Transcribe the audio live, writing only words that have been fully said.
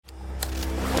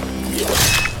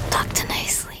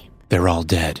They're all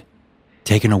dead,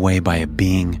 taken away by a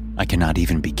being I cannot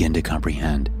even begin to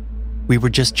comprehend. We were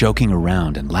just joking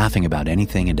around and laughing about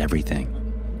anything and everything.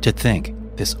 To think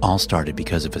this all started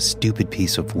because of a stupid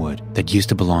piece of wood that used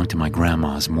to belong to my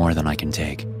grandma is more than I can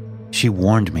take. She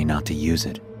warned me not to use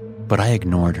it, but I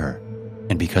ignored her,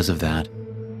 and because of that,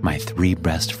 my 3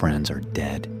 best friends are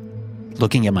dead.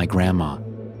 Looking at my grandma,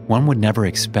 one would never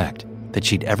expect that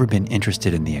she'd ever been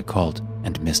interested in the occult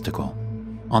and mystical.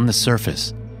 On the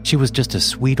surface, she was just a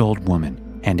sweet old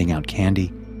woman handing out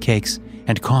candy, cakes,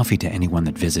 and coffee to anyone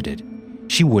that visited.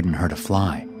 She wouldn't hurt a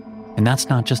fly. And that's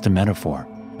not just a metaphor.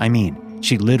 I mean,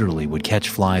 she literally would catch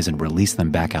flies and release them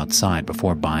back outside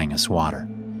before buying a swatter.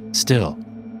 Still,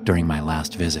 during my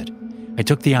last visit, I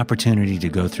took the opportunity to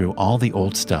go through all the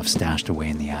old stuff stashed away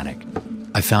in the attic.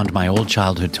 I found my old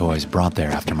childhood toys brought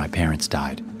there after my parents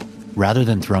died. Rather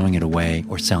than throwing it away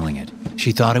or selling it,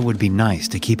 she thought it would be nice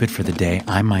to keep it for the day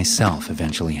I myself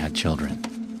eventually had children.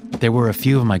 There were a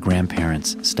few of my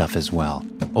grandparents' stuff as well.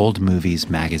 Old movies,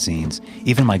 magazines,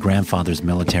 even my grandfather's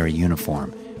military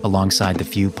uniform, alongside the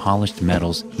few polished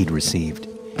medals he'd received.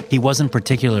 He wasn't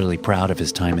particularly proud of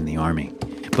his time in the Army,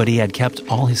 but he had kept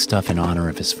all his stuff in honor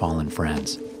of his fallen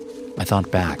friends. I thought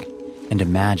back and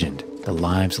imagined the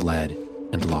lives led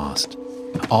and lost.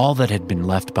 All that had been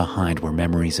left behind were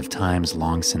memories of times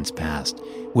long since past,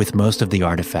 with most of the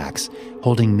artifacts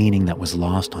holding meaning that was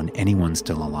lost on anyone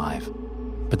still alive.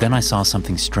 But then I saw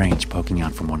something strange poking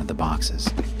out from one of the boxes.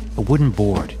 A wooden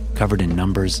board covered in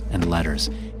numbers and letters,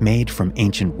 made from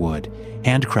ancient wood,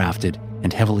 handcrafted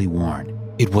and heavily worn.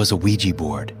 It was a Ouija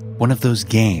board, one of those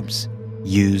games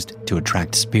used to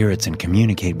attract spirits and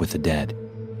communicate with the dead.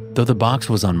 Though the box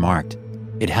was unmarked,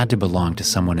 it had to belong to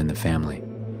someone in the family.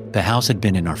 The house had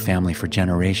been in our family for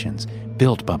generations,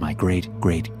 built by my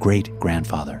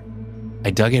great-great-great-grandfather.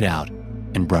 I dug it out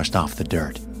and brushed off the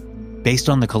dirt. Based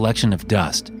on the collection of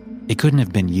dust, it couldn't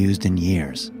have been used in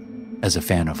years. As a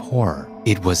fan of horror,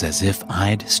 it was as if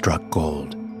I'd struck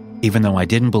gold. Even though I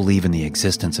didn't believe in the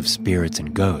existence of spirits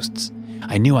and ghosts,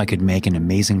 I knew I could make an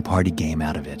amazing party game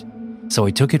out of it. So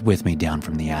I took it with me down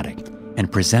from the attic and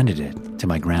presented it to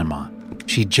my grandma.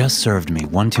 She just served me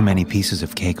one too many pieces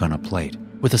of cake on a plate.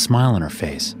 With a smile on her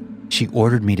face, she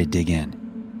ordered me to dig in.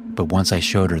 But once I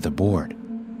showed her the board,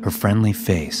 her friendly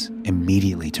face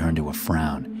immediately turned to a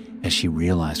frown as she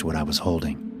realized what I was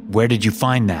holding. "Where did you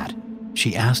find that?"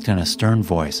 she asked in a stern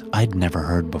voice I'd never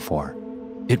heard before.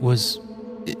 It was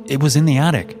in the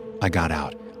attic," I got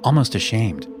out, almost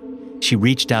ashamed. She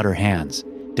reached out her hands,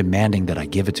 demanding that I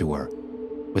give it to her.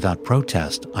 Without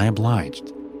protest, I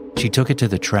obliged. She took it to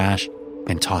the trash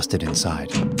and tossed it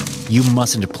inside. "You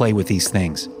mustn't play with these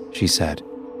things," she said.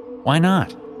 "Why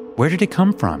not? Where did it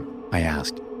come from?" I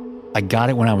asked. "I got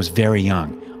it when I was very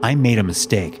young. I made a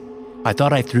mistake. I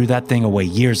thought I threw that thing away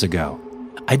years ago.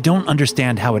 I don't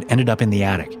understand how it ended up in the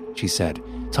attic," she said,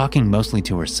 talking mostly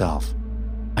to herself.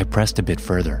 I pressed a bit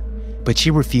further, but she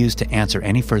refused to answer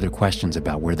any further questions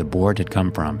about where the board had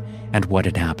come from and what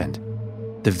had happened.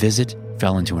 The visit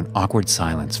fell into an awkward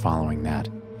silence following that.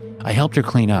 I helped her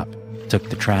clean up, took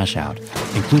the trash out,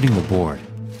 including the board,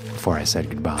 before I said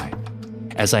goodbye.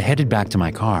 As I headed back to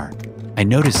my car, I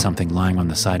noticed something lying on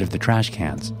the side of the trash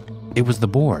cans. It was the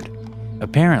board,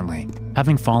 apparently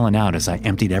having fallen out as I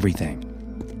emptied everything.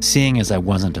 Seeing as I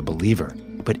wasn't a believer,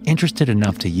 but interested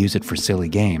enough to use it for silly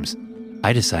games,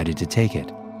 I decided to take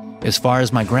it. As far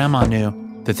as my grandma knew,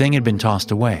 the thing had been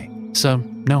tossed away, so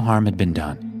no harm had been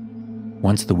done.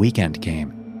 Once the weekend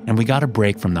came, and we got a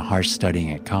break from the harsh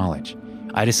studying at college,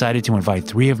 I decided to invite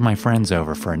 3 of my friends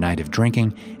over for a night of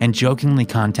drinking and jokingly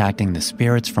contacting the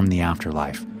spirits from the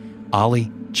afterlife. Ollie,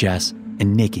 Jess,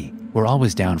 and Nikki were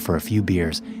always down for a few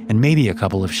beers and maybe a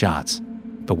couple of shots.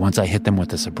 But once I hit them with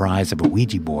the surprise of a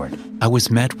Ouija board, I was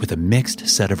met with a mixed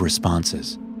set of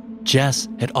responses. Jess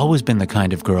had always been the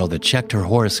kind of girl that checked her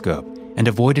horoscope and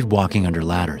avoided walking under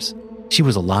ladders. She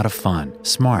was a lot of fun,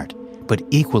 smart, but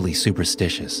equally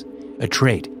superstitious, a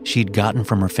trait she'd gotten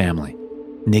from her family.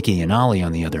 Nikki and Ollie,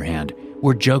 on the other hand,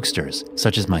 were jokesters,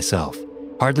 such as myself,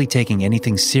 hardly taking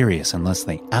anything serious unless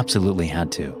they absolutely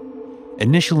had to.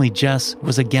 Initially, Jess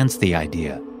was against the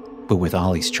idea, but with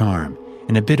Ollie's charm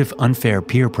and a bit of unfair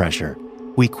peer pressure,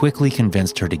 we quickly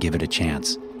convinced her to give it a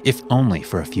chance, if only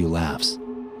for a few laughs.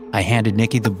 I handed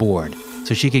Nikki the board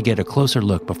so she could get a closer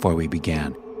look before we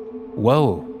began.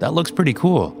 "Whoa, that looks pretty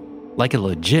cool, like a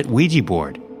legit Ouija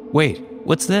board. Wait,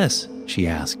 what's this?" she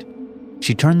asked.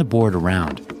 She turned the board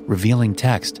around, revealing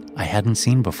text I hadn't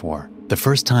seen before. The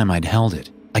first time I'd held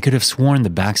it, I could have sworn the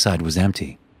backside was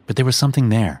empty, but there was something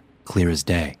there, clear as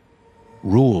day.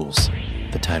 "Rules,"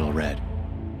 the title read.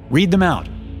 "Read them out,"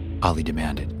 Ollie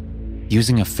demanded.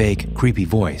 Using a fake, creepy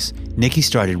voice, Nikki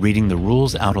started reading the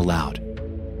rules out aloud.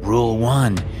 Rule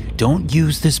 1, don't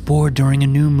use this board during a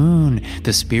new moon.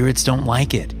 The spirits don't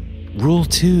like it. Rule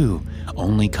 2,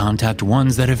 only contact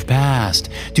ones that have passed.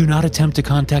 Do not attempt to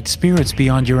contact spirits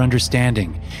beyond your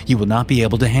understanding. You will not be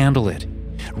able to handle it.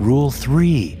 Rule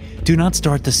 3, do not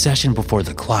start the session before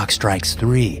the clock strikes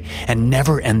 3, and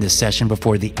never end the session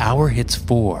before the hour hits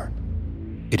 4.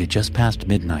 It had just passed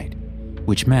midnight,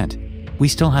 which meant we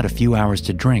still had a few hours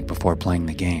to drink before playing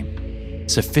the game.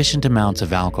 Sufficient amounts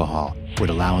of alcohol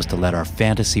would allow us to let our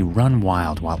fantasy run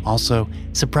wild while also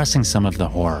suppressing some of the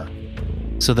horror.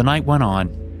 So the night went on,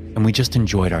 and we just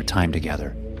enjoyed our time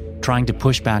together, trying to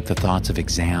push back the thoughts of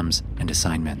exams and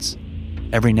assignments.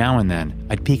 Every now and then,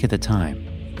 I'd peek at the time,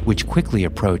 which quickly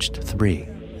approached 3.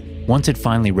 Once it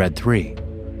finally read 3,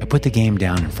 I put the game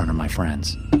down in front of my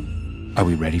friends. Are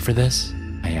we ready for this?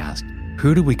 I asked.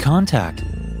 Who do we contact?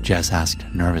 Jess asked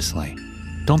nervously.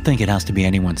 Don't think it has to be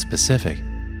anyone specific.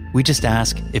 We just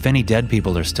ask if any dead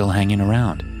people are still hanging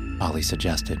around, Ollie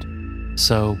suggested.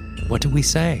 So, what do we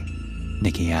say?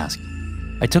 Nikki asked.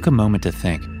 I took a moment to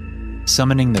think,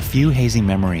 summoning the few hazy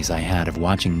memories I had of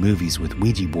watching movies with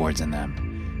Ouija boards in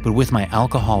them. But with my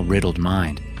alcohol-riddled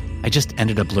mind, I just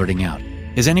ended up blurting out,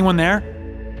 Is anyone there?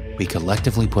 We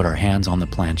collectively put our hands on the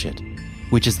planchette,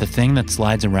 which is the thing that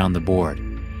slides around the board,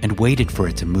 and waited for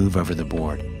it to move over the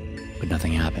board. But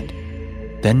nothing happened.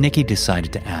 Then Nikki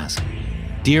decided to ask,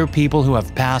 Dear people who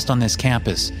have passed on this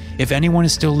campus, if anyone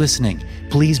is still listening,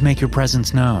 please make your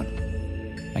presence known.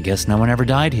 I guess no one ever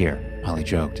died here, Ollie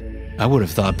joked. I would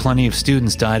have thought plenty of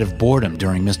students died of boredom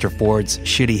during Mr. Ford's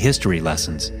shitty history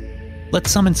lessons. Let's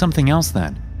summon something else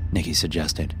then, Nikki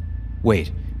suggested.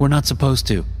 Wait, we're not supposed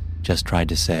to, Jess tried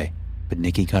to say, but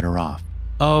Nikki cut her off.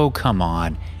 Oh, come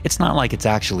on, it's not like it's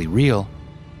actually real.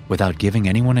 Without giving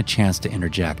anyone a chance to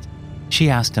interject, she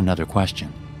asked another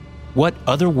question. What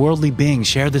otherworldly beings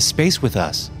share this space with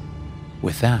us?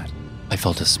 With that, I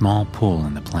felt a small pull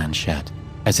in the planchette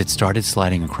as it started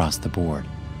sliding across the board.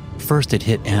 First it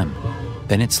hit M,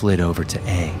 then it slid over to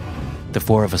A. The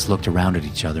 4 of us looked around at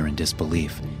each other in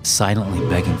disbelief, silently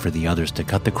begging for the others to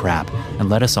cut the crap and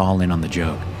let us all in on the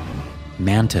joke.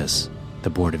 Mantis, the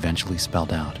board eventually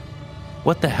spelled out.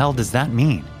 What the hell does that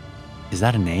mean? Is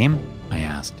that a name? I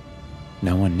asked.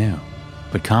 No one knew,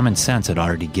 but common sense had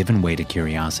already given way to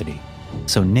curiosity.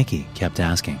 So Nikki kept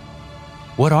asking.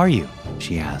 What are you?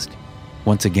 She asked.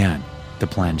 Once again, the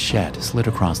planchette slid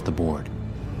across the board.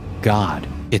 God,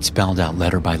 it spelled out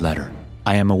letter by letter.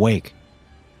 I am awake.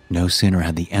 No sooner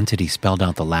had the entity spelled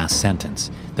out the last sentence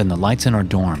than the lights in our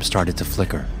dorm started to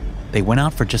flicker. They went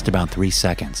out for just about 3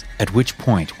 seconds, at which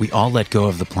point we all let go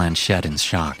of the planchette in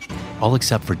shock, all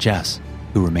except for Jess,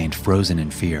 who remained frozen in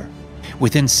fear.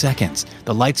 Within seconds,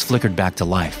 the lights flickered back to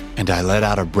life, and I let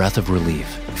out a breath of relief,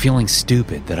 feeling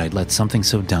stupid that I'd let something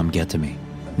so dumb get to me.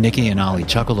 Nikki and Ollie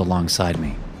chuckled alongside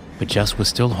me, but Jess was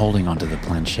still holding onto the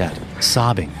planchette,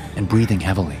 sobbing and breathing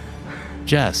heavily.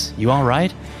 Jess, you all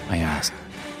right? I asked.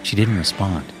 She didn't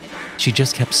respond. She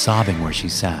just kept sobbing where she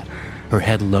sat, her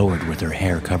head lowered with her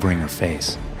hair covering her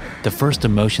face. The first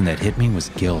emotion that hit me was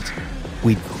guilt.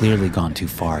 We'd clearly gone too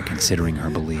far considering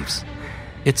her beliefs.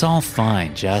 It's all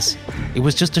fine, Jess. It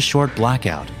was just a short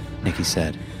blackout, Nikki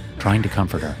said, trying to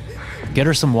comfort her. Get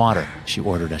her some water, she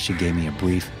ordered as she gave me a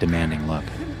brief, demanding look.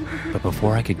 But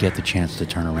before I could get the chance to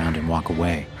turn around and walk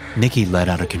away, Nikki let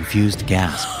out a confused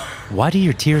gasp. Why do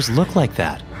your tears look like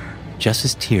that?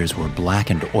 Jess's tears were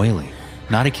black and oily,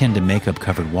 not akin to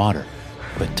makeup-covered water,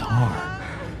 but tar.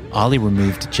 Ollie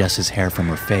removed Jess's hair from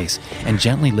her face and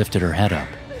gently lifted her head up.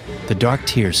 The dark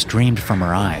tears streamed from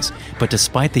her eyes, but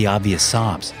despite the obvious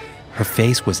sobs, her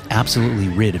face was absolutely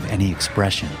rid of any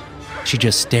expression. She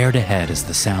just stared ahead as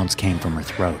the sounds came from her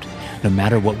throat. No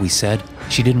matter what we said,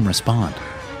 she didn't respond.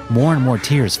 More and more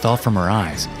tears fell from her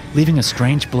eyes, leaving a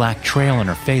strange black trail on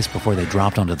her face before they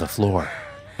dropped onto the floor.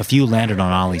 A few landed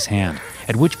on Ollie's hand,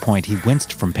 at which point he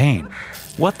winced from pain.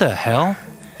 What the hell?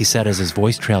 He said as his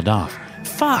voice trailed off.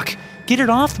 Fuck! Get it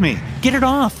off me! Get it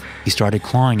off! He started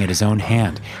clawing at his own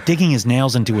hand, digging his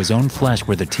nails into his own flesh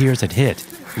where the tears had hit.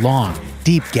 Long,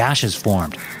 deep gashes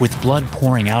formed, with blood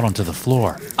pouring out onto the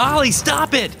floor. Ollie,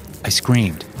 stop it! I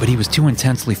screamed, but he was too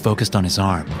intensely focused on his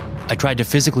arm. I tried to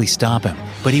physically stop him,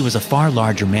 but he was a far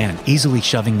larger man, easily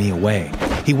shoving me away.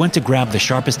 He went to grab the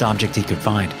sharpest object he could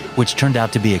find, which turned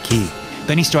out to be a key.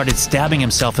 Then he started stabbing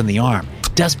himself in the arm,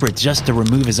 desperate just to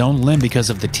remove his own limb because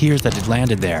of the tears that had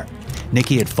landed there.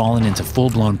 Nikki had fallen into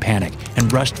full-blown panic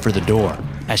and rushed for the door.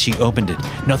 As she opened it,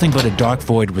 nothing but a dark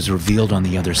void was revealed on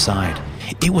the other side.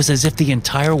 It was as if the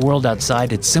entire world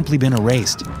outside had simply been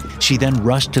erased. She then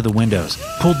rushed to the windows,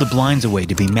 pulled the blinds away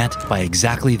to be met by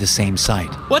exactly the same sight.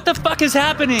 "What the fuck is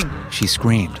happening?" she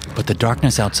screamed, but the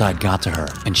darkness outside got to her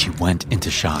and she went into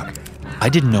shock. I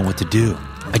didn't know what to do.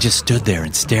 I just stood there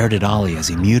and stared at Ollie as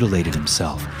he mutilated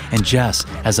himself, and Jess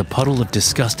as a puddle of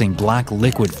disgusting black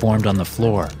liquid formed on the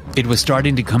floor. It was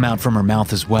starting to come out from her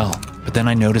mouth as well, but then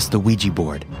I noticed the Ouija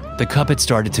board. The cup had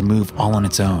started to move all on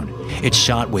its own. It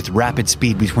shot with rapid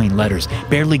speed between letters,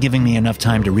 barely giving me enough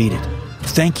time to read it.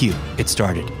 "Thank you," it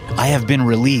started. "I have been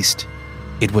released."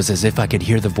 It was as if I could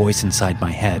hear the voice inside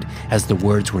my head as the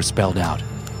words were spelled out.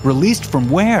 "Released from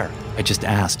where?" I just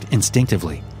asked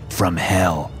instinctively. "From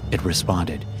hell," it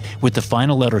responded. With the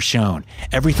final letter shown,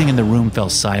 everything in the room fell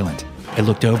silent. I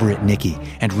looked over at Nikki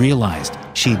and realized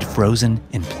she'd frozen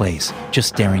in place, just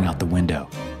staring out the window.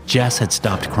 Jess had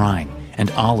stopped crying,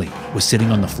 and Ollie was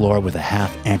sitting on the floor with a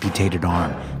half-amputated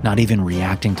arm, not even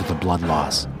reacting to the blood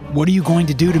loss. "What are you going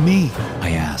to do to me?"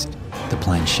 I asked. The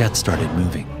planchette started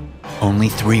moving. "Only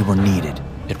 3 were needed,"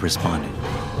 it responded.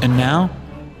 "And now?"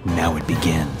 "Now it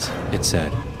begins," it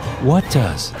said. "What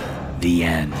does?" "The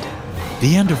end."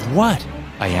 "The end of what?"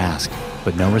 I asked,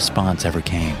 but no response ever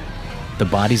came. The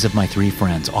bodies of my 3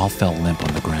 friends all fell limp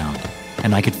on the ground,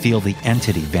 and I could feel the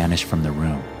entity vanish from the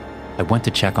room. I went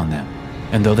to check on them,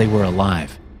 and though they were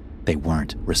alive, they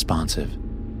weren't responsive.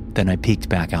 Then I peeked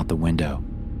back out the window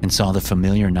and saw the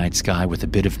familiar night sky with a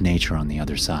bit of nature on the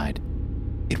other side.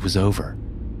 It was over.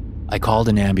 I called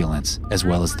an ambulance as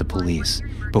well as the police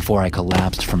before I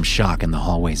collapsed from shock in the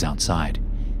hallways outside.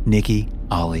 Nikki,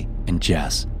 Ollie, and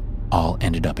Jess all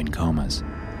ended up in comas.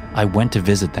 I went to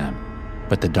visit them,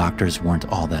 but the doctors weren't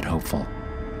all that hopeful.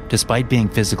 Despite being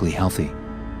physically healthy,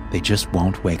 they just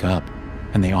won't wake up,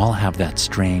 and they all have that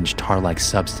strange tar-like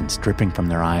substance dripping from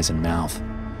their eyes and mouth.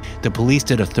 The police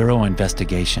did a thorough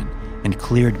investigation and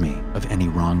cleared me of any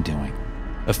wrongdoing.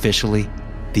 Officially,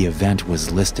 the event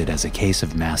was listed as a case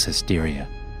of mass hysteria,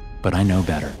 but I know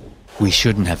better. We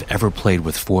shouldn't have ever played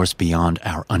with force beyond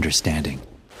our understanding.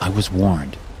 I was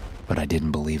warned, but I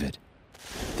didn't believe it.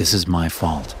 This is my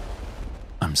fault.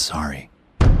 I'm sorry.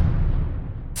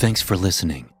 Thanks for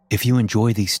listening. If you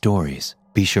enjoy these stories,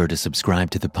 be sure to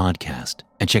subscribe to the podcast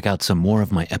and check out some more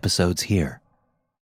of my episodes here.